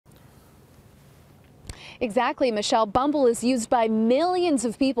Exactly, Michelle. Bumble is used by millions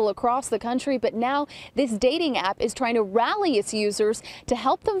of people across the country, but now this dating app is trying to rally its users to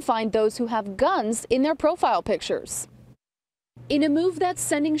help them find those who have guns in their profile pictures. In a move that's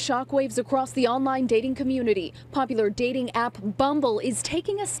sending shockwaves across the online dating community, popular dating app Bumble is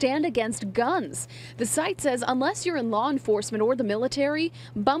taking a stand against guns. The site says unless you're in law enforcement or the military,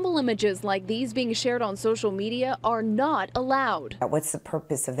 Bumble images like these being shared on social media are not allowed. What's the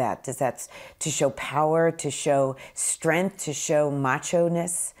purpose of that? Does that to show power, to show strength, to show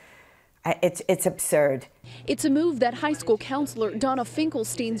macho-ness? It's absurd. It's a move that high school counselor Donna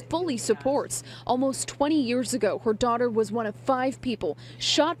Finkelstein fully supports. Almost 20 years ago, her daughter was one of 5 people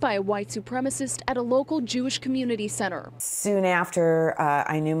shot by a white supremacist at a local Jewish community center. Soon after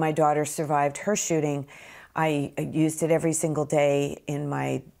I knew my daughter survived her shooting, I used it every single day in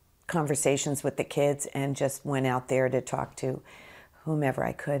my conversations with the kids and just went out there to talk to whomever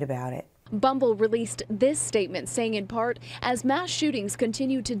I could about it. Bumble released this statement saying in part, as mass shootings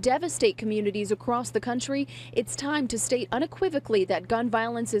continue to devastate communities across the country, it's time to state unequivocally that gun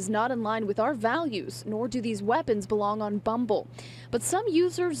violence is not in line with our values, nor do these weapons belong on Bumble. But some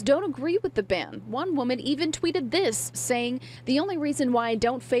users don't agree with the ban. One woman even tweeted this, saying, the only reason why I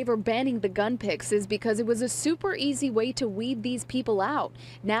don't favor banning the gun pics is because it was a super easy way to weed these people out.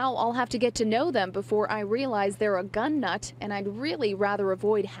 Now I'll have to get to know them before I realize they're a gun nut, and I'd really rather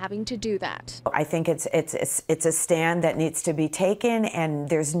avoid having to do that. I think it's a stand that needs to be taken, and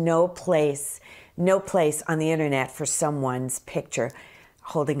there's no place on the internet for someone's picture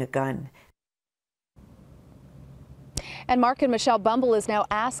holding a gun. And Mark and Michelle, Bumble is now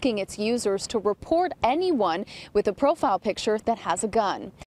asking its users to report anyone with a profile picture that has a gun.